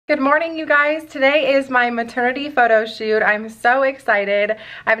Good morning, you guys. Today is my maternity photo shoot. I'm so excited.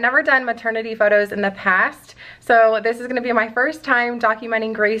 I've never done maternity photos in the past, so this is going to be my first time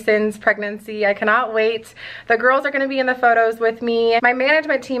documenting Grayson's pregnancy. I cannot wait. The girls are going to be in the photos with me. My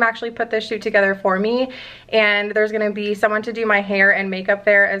management team actually put this shoot together for me, and there's going to be someone to do my hair and makeup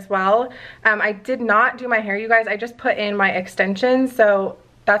there as well. I did not do my hair, you guys. I just put in my extensions, so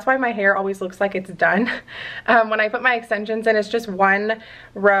that's why my hair always looks like it's done. When I put my extensions in, it's just one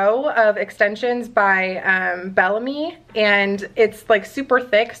row of extensions by Bellamy, and it's like super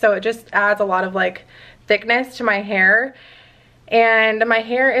thick, so it just adds a lot of like thickness to my hair. And my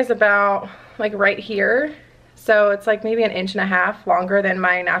hair is about like right here, so it's like maybe 1.5 inches longer than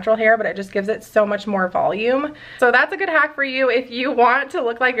my natural hair, but it just gives it so much more volume. So that's a good hack for you if you want to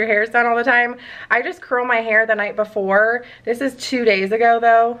look like your hair's done all the time. I just curl my hair the night before. This is 2 days ago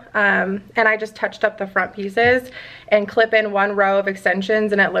though, and I just touched up the front pieces and clip in one row of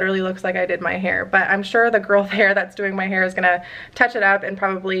extensions, and it literally looks like I did my hair. But I'm sure the girl there that's doing my hair is gonna touch it up and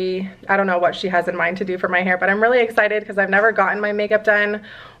probably, I don't know what she has in mind to do for my hair, but I'm really excited because I've never gotten my makeup done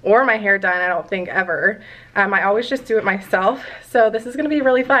or my hair done, I don't think, ever. I always just do it myself, so this is gonna be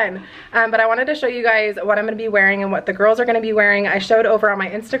really fun. But I wanted to show you guys what I'm gonna be wearing and what the girls are gonna be wearing. I showed over on my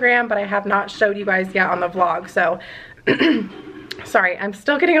Instagram, but I have not showed you guys yet on the vlog, so sorry, I'm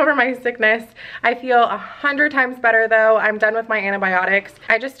still getting over my sickness. I feel 100 times better though. I'm done with my antibiotics.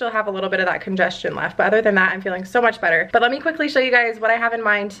 I just still have a little bit of that congestion left, but other than that, I'm feeling so much better. But let me quickly show you guys what I have in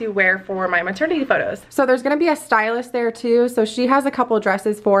mind to wear for my maternity photos. So there's gonna be a stylist there too. So she has a couple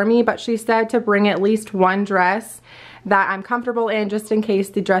dresses for me, but she said to bring at least one dress that I'm comfortable in, just in case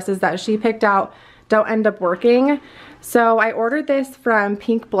the dresses that she picked out don't end up working. So I ordered this from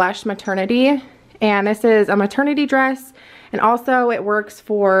Pink Blush Maternity, and this is a maternity dress. And also it works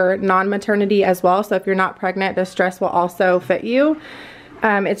for non-maternity as well. So if you're not pregnant, this dress will also fit you.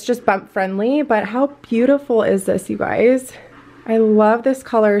 It's just bump friendly, but how beautiful is this, you guys? I love this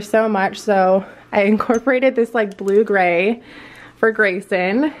color so much. So I incorporated this like blue gray for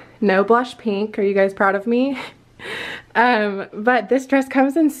Grayson. No blush pink. Are you guys proud of me? But this dress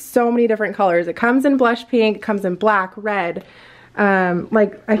comes in so many different colors. It comes in blush pink, it comes in black, red.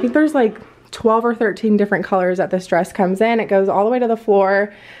 Like I think there's like 12 or 13 different colors that this dress comes in. It goes all the way to the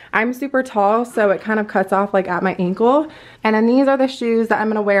floor. I'm super tall, so it kind of cuts off like at my ankle. And then these are the shoes that I'm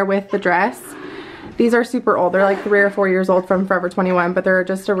gonna wear with the dress. These are super old. They're like 3 or 4 years old from Forever 21, but they're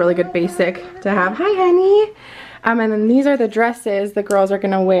just a really good basic to have. Hi, honey. And then these are the dresses the girls are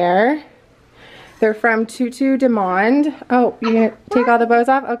gonna wear. They're from Tutu de Monde. Oh, you gonna take all the bows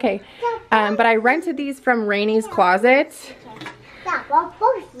off? Okay. But I rented these from Rainey's Closet.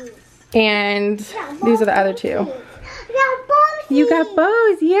 And these are the other two. You got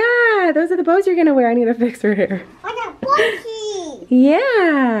bows, yeah. Those are the bows you're gonna wear. I need to fix her hair.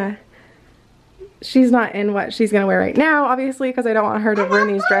 Yeah. She's not in what she's gonna wear right now, obviously, because I don't want her to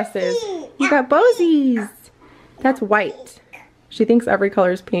ruin these dresses. You got bowsies. That's white. She thinks every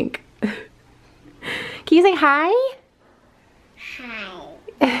color is pink. Can you say hi?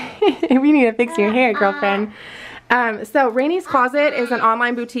 Hi. We need to fix your hair, girlfriend. So Rainey's Closet is an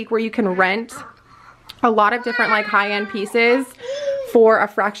online boutique where you can rent a lot of different like high-end pieces for a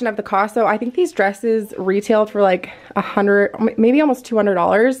fraction of the cost. So I think these dresses retailed for like $100, maybe almost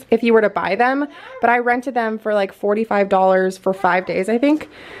 $200 if you were to buy them. But I rented them for like $45 for 5 days, I think.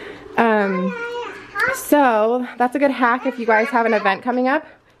 So that's a good hack if you guys have an event coming up.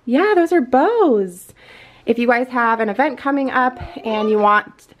 Yeah, those are bows. If you guys have an event coming up and you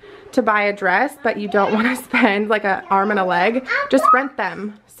want to buy a dress but you don't want to spend like an arm and a leg, just rent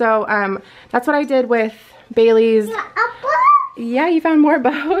them. So that's what I did with Bailey's. Yeah, you found more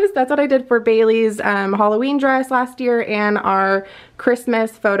bows. That's what I did for Bailey's Halloween dress last year and our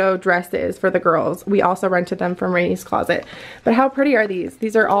Christmas photo dresses for the girls. We also rented them from Rainey's Closet. But how pretty are these?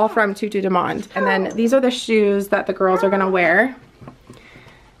 These are all from Tutu de Monde. And then these are the shoes that the girls are gonna wear.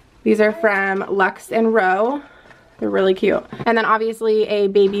 These are from Lux and Row. They're really cute. And then obviously a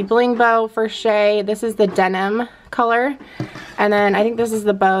baby bling bow for Shay. This is the denim color. And then I think this is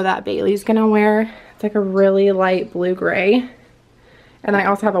the bow that Bailey's gonna wear. It's like a really light blue gray. And then I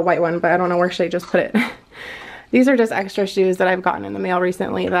also have a white one, but I don't know where Shay just put it. These are just extra shoes that I've gotten in the mail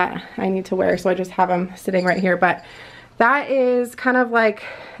recently that I need to wear, so I just have them sitting right here. But that is kind of like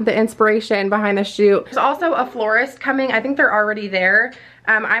the inspiration behind the shoot. There's also a florist coming. I think they're already there.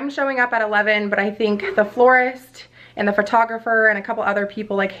 I'm showing up at 11, but I think the florist and the photographer and a couple other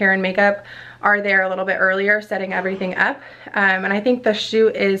people like hair and makeup are there a little bit earlier setting everything up. And I think the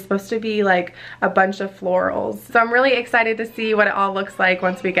shoot is supposed to be like a bunch of florals. So I'm really excited to see what it all looks like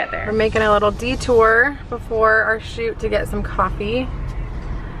once we get there. We're making a little detour before our shoot to get some coffee.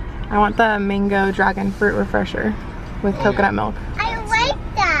 I want the mango dragon fruit refresher with coconut milk. I like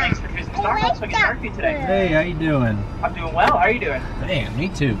that. Thanks for choosing Starbucks. What can I start for you today? Hey, how you doing? I'm doing well. How are you doing? Man, me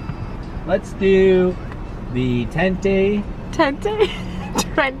too. Let's do the Trente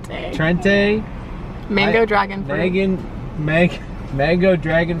Mango dragon fruit. Mango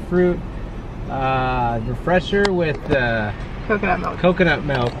dragon fruit refresher with coconut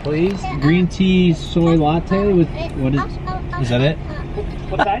milk, please. Green tea soy latte with what is that it?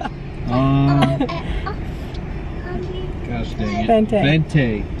 What size? Gosh dang it.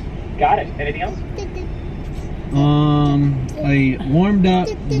 Venti. Got it. Anything else? A warmed up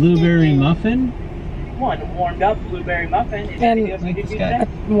blueberry muffin. One warmed up blueberry muffin. Is And anything else we did today? a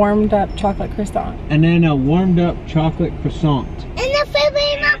warmed up chocolate croissant. And then a warmed up chocolate croissant. And the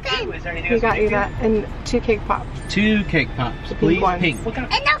blueberry muffin. Is there anything We else got we you did? that. And 2 cake pops. 2 cake pops, please. Pink. What kind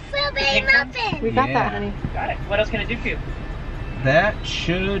of? And the blueberry muffin. We got that, honey. Got it. What else can I do for you? That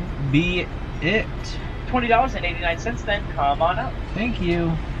should be it. $20.89 then. Come on up. Thank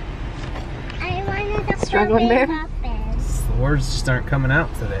you. I wanted the Struggling, blueberry babe? muffin. The words just aren't coming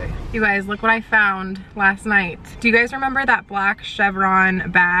out today. You guys, look what I found last night. Do you guys remember that black chevron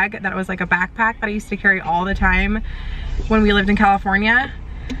bag that was like a backpack that I used to carry all the time when we lived in California?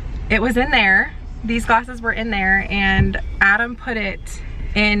 It was in there. These glasses were in there, and Adam put it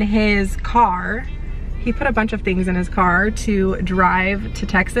in his car. He put a bunch of things in his car to drive to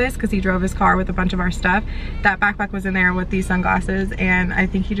Texas because he drove his car with a bunch of our stuff. That backpack was in there with these sunglasses, and I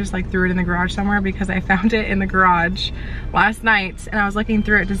think he just like threw it in the garage somewhere because I found it in the garage last night and I was looking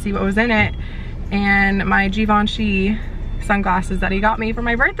through it to see what was in it, and my Givenchy sunglasses that he got me for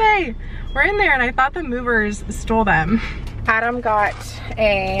my birthday were in there, and I thought the movers stole them. Adam got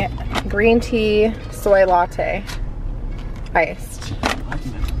a green tea soy latte, iced.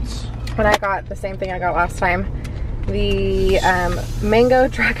 And I got the same thing I got last time. The mango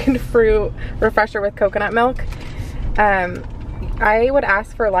dragon fruit refresher with coconut milk. I would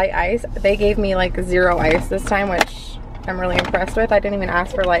ask for light ice. They gave me like 0 ice this time, which I'm really impressed with. I didn't even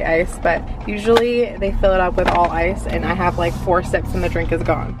ask for light ice, but usually they fill it up with all ice and I have like 4 sips and the drink is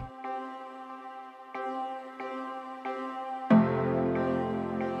gone.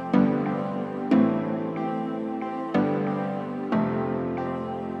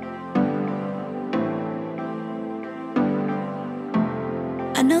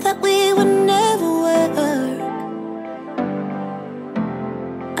 I know that we would never work.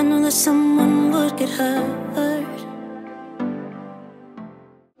 I know that someone would get hurt.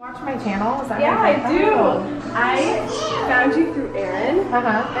 Watch my channel? Is that Yeah, right? I do. I found you through Erin, and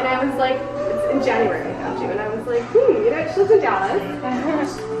I was like, it's in January I found you, and I was like, you know, she lives in Dallas.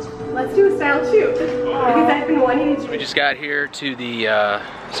 Let's do a style shoot. Because I've been wanting to. We just got here to the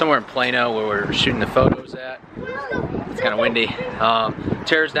somewhere in Plano where we're shooting the photos at. It's kind of windy.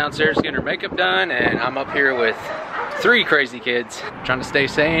 Tara's downstairs getting her makeup done, and I'm up here with 3 crazy kids trying to stay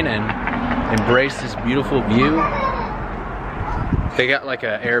sane and embrace this beautiful view. They got like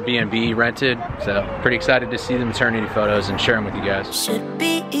a Airbnb rented, so pretty excited to see the maternity photos and share them with you guys. Should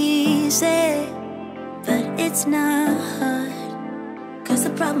be easy, but it's not. Cause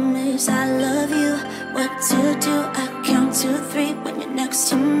the problem is I love you. What to do? I count to 3 when you're next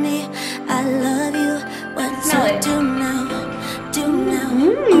to me. I love you. What to do now? Do now.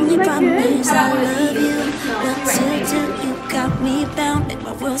 Only problem is I love you. What to do? You got me bound. Make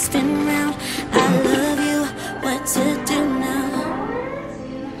my world spin round. I love you. What to do now?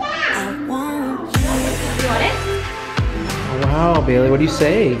 I want you. You want it? Oh, wow, Bailey, what do you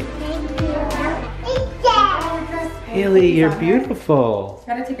say? Bailey, you're beautiful.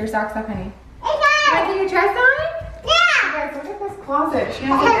 Gotta take your socks off, honey. You wanna take your dress on? Yeah! Guys, look at this closet. She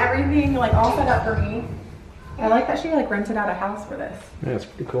has like everything like all set up for me. I like that she like rented out a house for this. Yeah, that's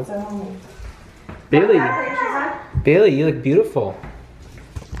pretty cool. So, Bailey, Bailey, you look beautiful.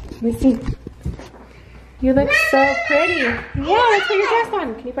 let me see. You look so pretty. Yeah, let's put your dress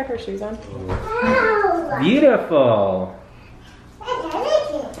on. Can you put her shoes on? Beautiful.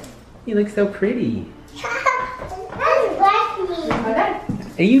 You look so pretty. Okay.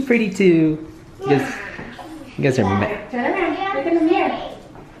 Are you pretty too? You guys are Turn around. Look in the mirror.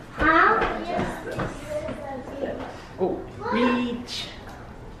 Oh, reach.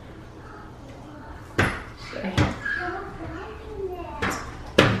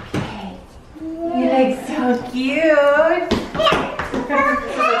 You look so cute. This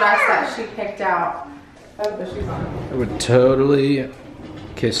is the dress that she picked out. Oh, the shoes on. I would totally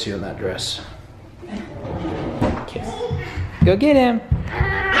kiss you in that dress. Kiss. Go get him.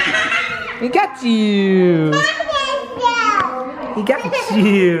 We got you. He got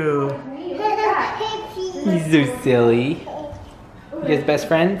you. He's so silly. You guys best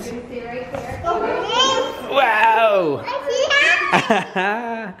friends? Wow!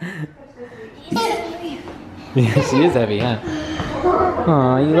 Yeah, she is heavy, huh?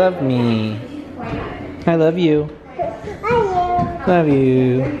 Aw, you love me. I love you. Love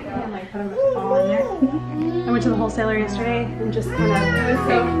you. I went to the wholesaler yesterday and just kind of, it was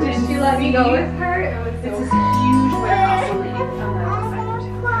so, did she let me go with her? It was so, it's this huge warehouse over here on the other side.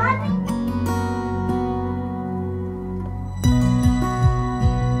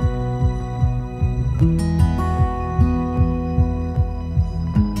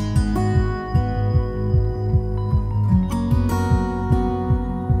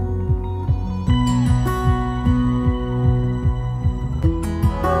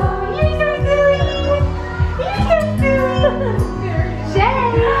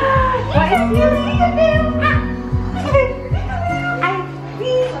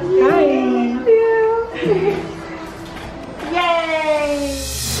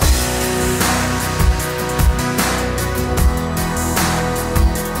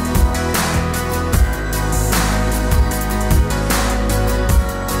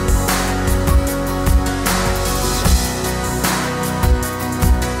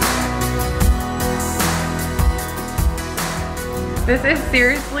 This is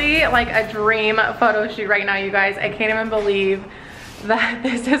seriously like a dream photo shoot right now, you guys. I can't even believe that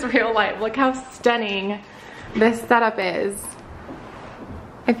this is real life. Look how stunning this setup is.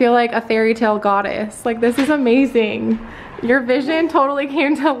 I feel like a fairy tale goddess. Like, this is amazing. Your vision totally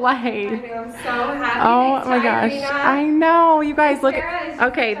came to life. I know, I'm so happy. Oh my gosh. I know, you guys, look.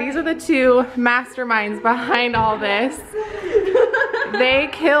 Okay, these are the two masterminds behind all this. They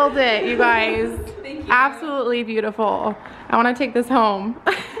killed it, you guys. Absolutely beautiful. I want to take this home.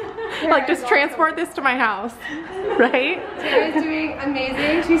 Like, just transport this to my house, right? Tara's doing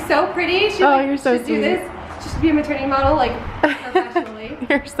amazing. She's so pretty. She You're so should sweet. do this. She should be a maternity model, like, professionally.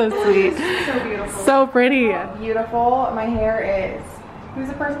 You're so sweet. So beautiful. So pretty. Beautiful. My hair is. Who's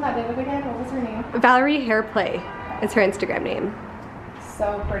the person that did it again? What was her name? Valerie Hairplay is her Instagram name.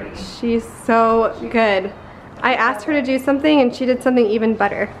 So pretty. She's so good. I asked her to do something and she did something even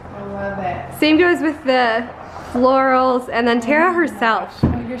better. I love it. Same goes with the florals and then Tara herself.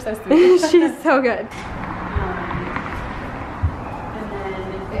 Oh, you're so sweet. She's so good. And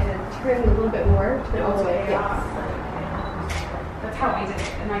then turn a little bit more to the other way. Yes. That's how I did it.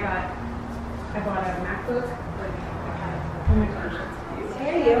 And I bought a MacBook. Oh my gosh, that's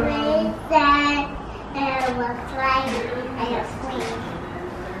cute. When that it was like a queen.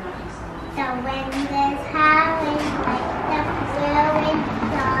 So when this happens, like the blue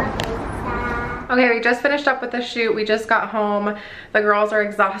dog is Okay, we just finished up with the shoot. We just got home. The girls are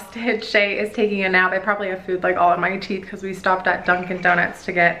exhausted. Shay is taking a nap. I probably have food like all in my teeth because we stopped at Dunkin' Donuts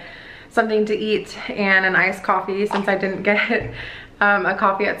to get something to eat and an iced coffee since I didn't get a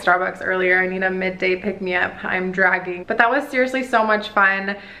coffee at Starbucks earlier. I need a midday pick-me-up. I'm dragging. But that was seriously so much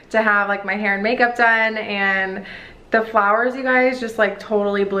fun to have like my hair and makeup done, and the flowers, you guys, just like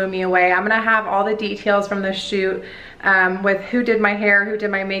totally blew me away. I'm gonna have all the details from the shoot with who did my hair, who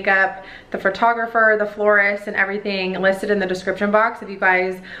did my makeup, the photographer, the florist, and everything listed in the description box. If you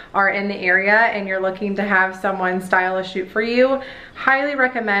guys are in the area and you're looking to have someone style a shoot for you, highly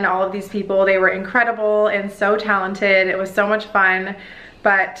recommend all of these people. They were incredible and so talented. It was so much fun.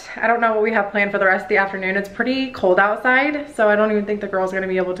 But I don't know what we have planned for the rest of the afternoon. It's pretty cold outside, so I don't even think the girls are gonna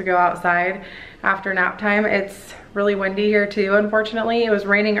be able to go outside after nap time. It's really windy here too, unfortunately. It was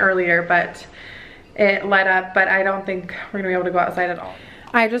raining earlier, but it let up, but I don't think we're gonna be able to go outside at all.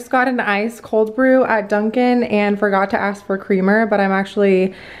 I just got an iced cold brew at Dunkin' and forgot to ask for creamer, but I'm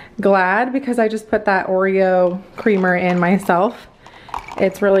actually glad because I just put that Oreo creamer in myself.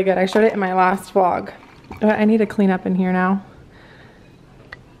 It's really good. I showed it in my last vlog. But I need to clean up in here now.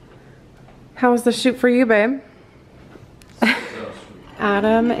 How was the shoot for you, babe?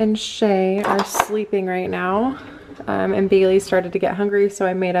 Adam and Shay are sleeping right now. And Bailey started to get hungry, so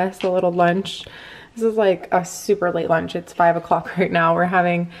I made us a little lunch. This is like a super late lunch. It's 5 o'clock right now. We're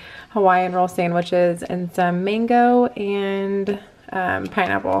having Hawaiian roll sandwiches and some mango and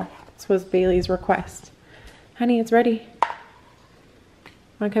pineapple. This was Bailey's request. Honey, it's ready.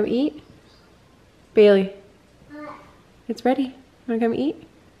 Wanna come eat? Bailey, it's ready. Wanna come eat?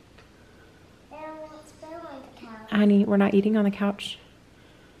 Honey, we're not eating on the couch.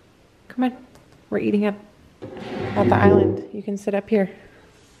 Come on. We're eating at the island. You can sit up here.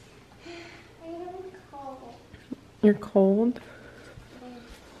 I'm cold. You're cold?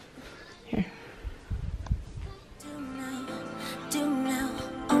 Here. Do now.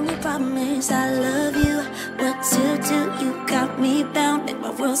 Only problem is I love you. What to do? You got me bound. Make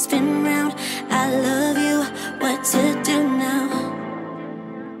my world spin round. I love you. What to do now?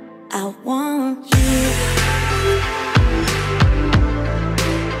 I want you.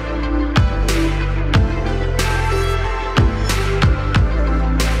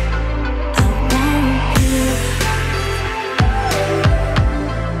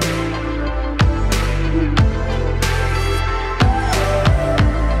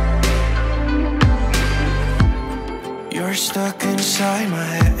 You're stuck inside my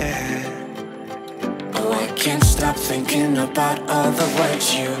head. Oh, I can't stop thinking about all the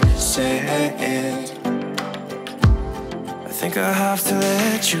words you said. I think I have to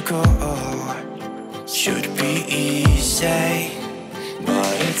let you go. Should be easy,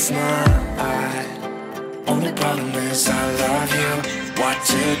 but it's not. Only problem is I love you. What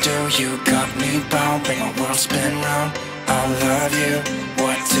to do, you got me bound. Make my world spin round. I love you.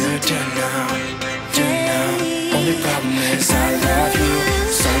 What to do now? Do now. Only problem is I love you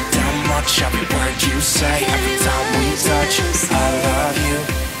so damn much. Every word you say, every time we touch. I love you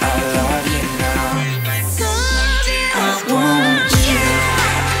now. I want you.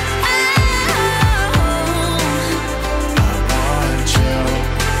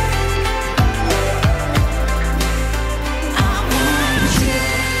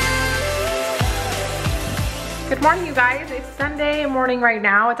 Good morning, you guys. It's Sunday morning right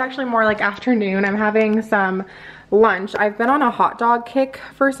now. It's actually more like afternoon. I'm having some lunch. I've been on a hot dog kick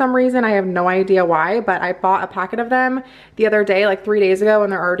for some reason. I have no idea why, but I bought a packet of them the other day, like 3 days ago,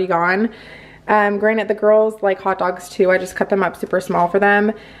 and they're already gone. Granted, the girls like hot dogs too. I just cut them up super small for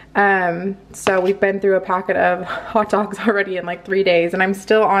them. So we've been through a packet of hot dogs already in like 3 days, and I'm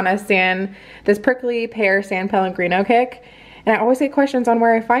still on this prickly pear San Pellegrino kick. And I always get questions on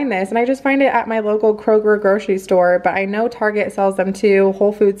where I find this, and I just find it at my local Kroger grocery store, but I know Target sells them too,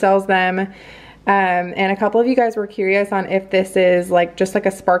 Whole Foods sells them, and a couple of you guys were curious on if this is like just like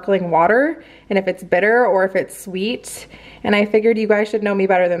a sparkling water, and if it's bitter or if it's sweet, and I figured you guys should know me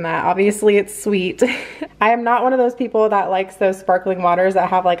better than that. Obviously it's sweet. I am not one of those people that likes those sparkling waters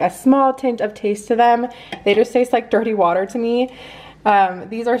that have like a small tint of taste to them. They just taste like dirty water to me.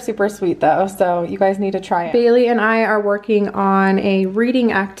 These are super sweet though, so you guys need to try it. Bailey and I are working on a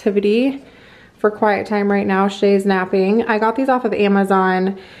reading activity for quiet time right now. Shay's napping. I got these off of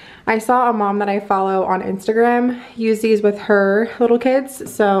Amazon. I saw a mom that I follow on Instagram use these with her little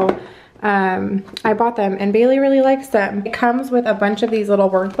kids, so I bought them and Bailey really likes them. It comes with a bunch of these little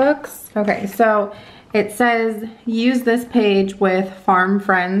workbooks. Okay, so it says use this page with farm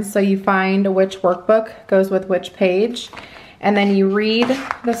friends, so you find which workbook goes with which page. And then you read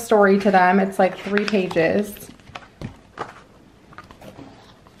the story to them. It's like 3 pages.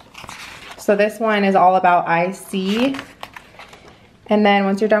 So this one is all about I see. And then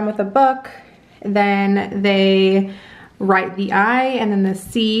once you're done with the book, then they write the I and then the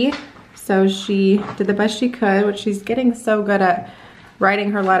C. So she did the best she could, which she's getting so good at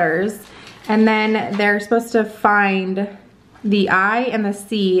writing her letters. And then they're supposed to find the I and the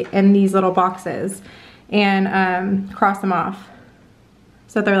C in these little boxes and cross them off.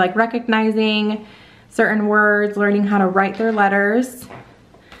 So they're like recognizing certain words, learning how to write their letters.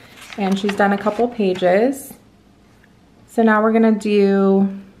 And she's done a couple pages. So now we're gonna do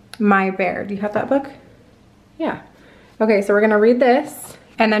My Bear. Do you have that book? Yeah. Okay, so we're gonna read this,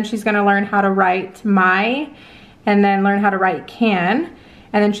 and then she's gonna learn how to write my, and then learn how to write can,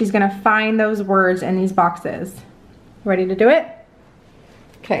 and then she's gonna find those words in these boxes. Ready to do it?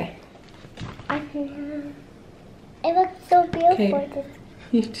 Okay. It looks so beautiful. Okay.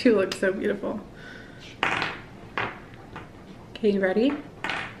 You do look so beautiful. Okay, you ready?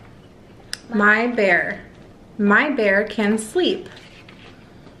 My bear. My bear can sleep.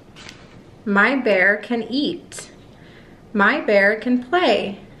 My bear can eat. My bear can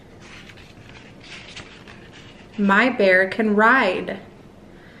play. My bear can ride.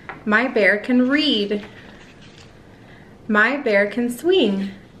 My bear can read. My bear can swing.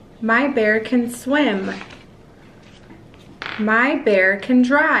 My bear can swim. My bear can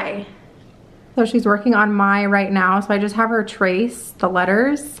dry. So she's working on my right now, so I just have her trace the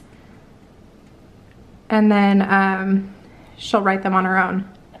letters, and then she'll write them on her own.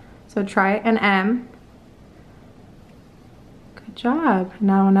 So try an M. Good job.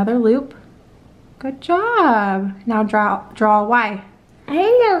 Now another loop. Good job. Now draw a Y. I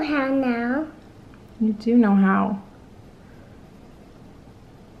know how now. You do know how.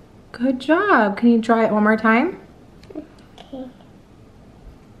 Good job. Can you try it one more time? Okay.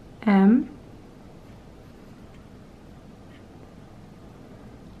 M.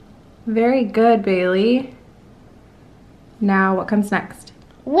 Very good, Bailey. Now what comes next?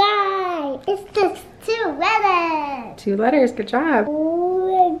 Y. It's just 2 letters. 2 letters. Good job.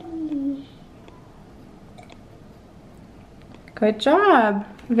 Good job.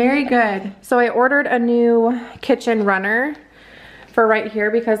 Very good. So I ordered a new kitchen runner for right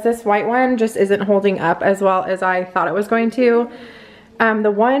here because this white one just isn't holding up as well as I thought it was going to.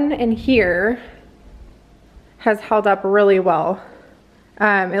 The one in here has held up really well.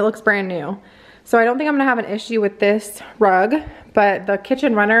 It looks brand new. So I don't think I'm gonna have an issue with this rug, but the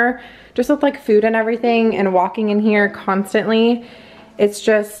kitchen runner just looked like food and everything, and walking in here constantly, it's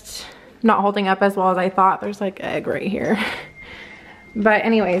just not holding up as well as I thought. There's like egg right here. But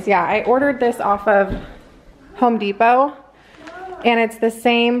anyways, yeah, I ordered this off of Home Depot, and it's the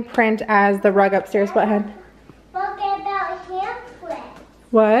same print as the rug upstairs. What, hun? Book about hand flips.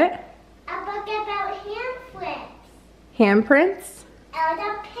 What? A book about hand flips. Handprints? Out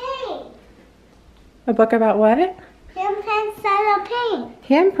of paint. A book about what? Handprints out of paint.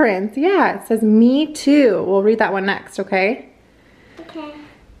 Handprints, yeah. It says Me Too. We'll read that one next, okay? Okay.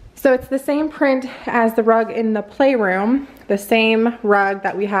 So it's the same print as the rug in the playroom, the same rug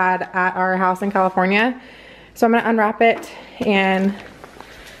that we had at our house in California. So I'm gonna unwrap it and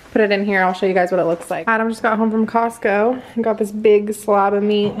put it in here. I'll show you guys what it looks like. Adam just got home from Costco and got this big slab of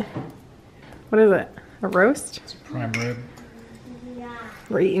meat. What is it? A roast? It's prime rib.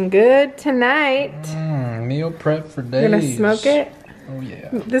 We're eating good tonight. Meal prep for days. You're gonna smoke it? Oh yeah.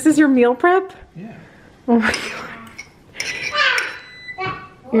 This is your meal prep? Yeah. Oh my god.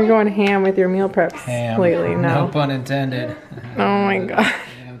 You're going ham with your meal preps Ham. lately, no. No pun intended. Oh my god.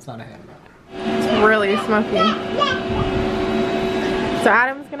 Yeah, it's not a ham. It's really smoky. So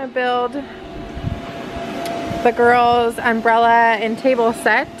Adam's gonna build the girls' umbrella and table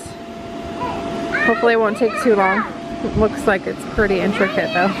set. Hopefully it won't take too long. It looks like it's pretty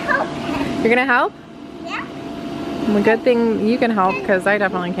intricate though. You're gonna help? Yeah. Well, good thing you can help because I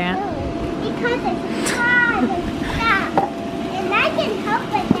definitely can't. Because it's hard and stuff. And I can help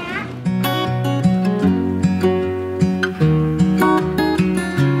with that.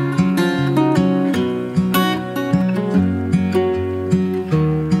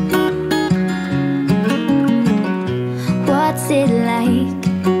 What's it like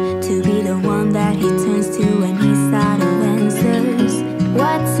to be the one that he turns to when he's out of answers?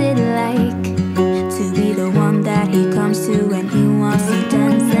 What's it like to be the one that he comes to when he wants to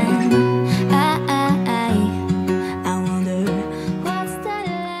dance? And I wonder what's that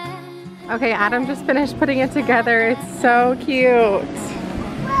like? Okay, Adam just finished putting it together. It's so cute.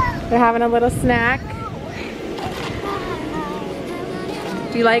 They're having a little snack.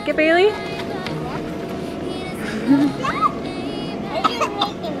 Do you like it, Bailey?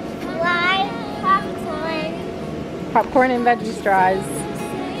 Popcorn and veggie straws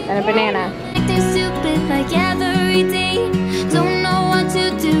and a banana. Acting stupid like every day. Don't know what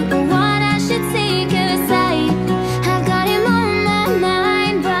to do or what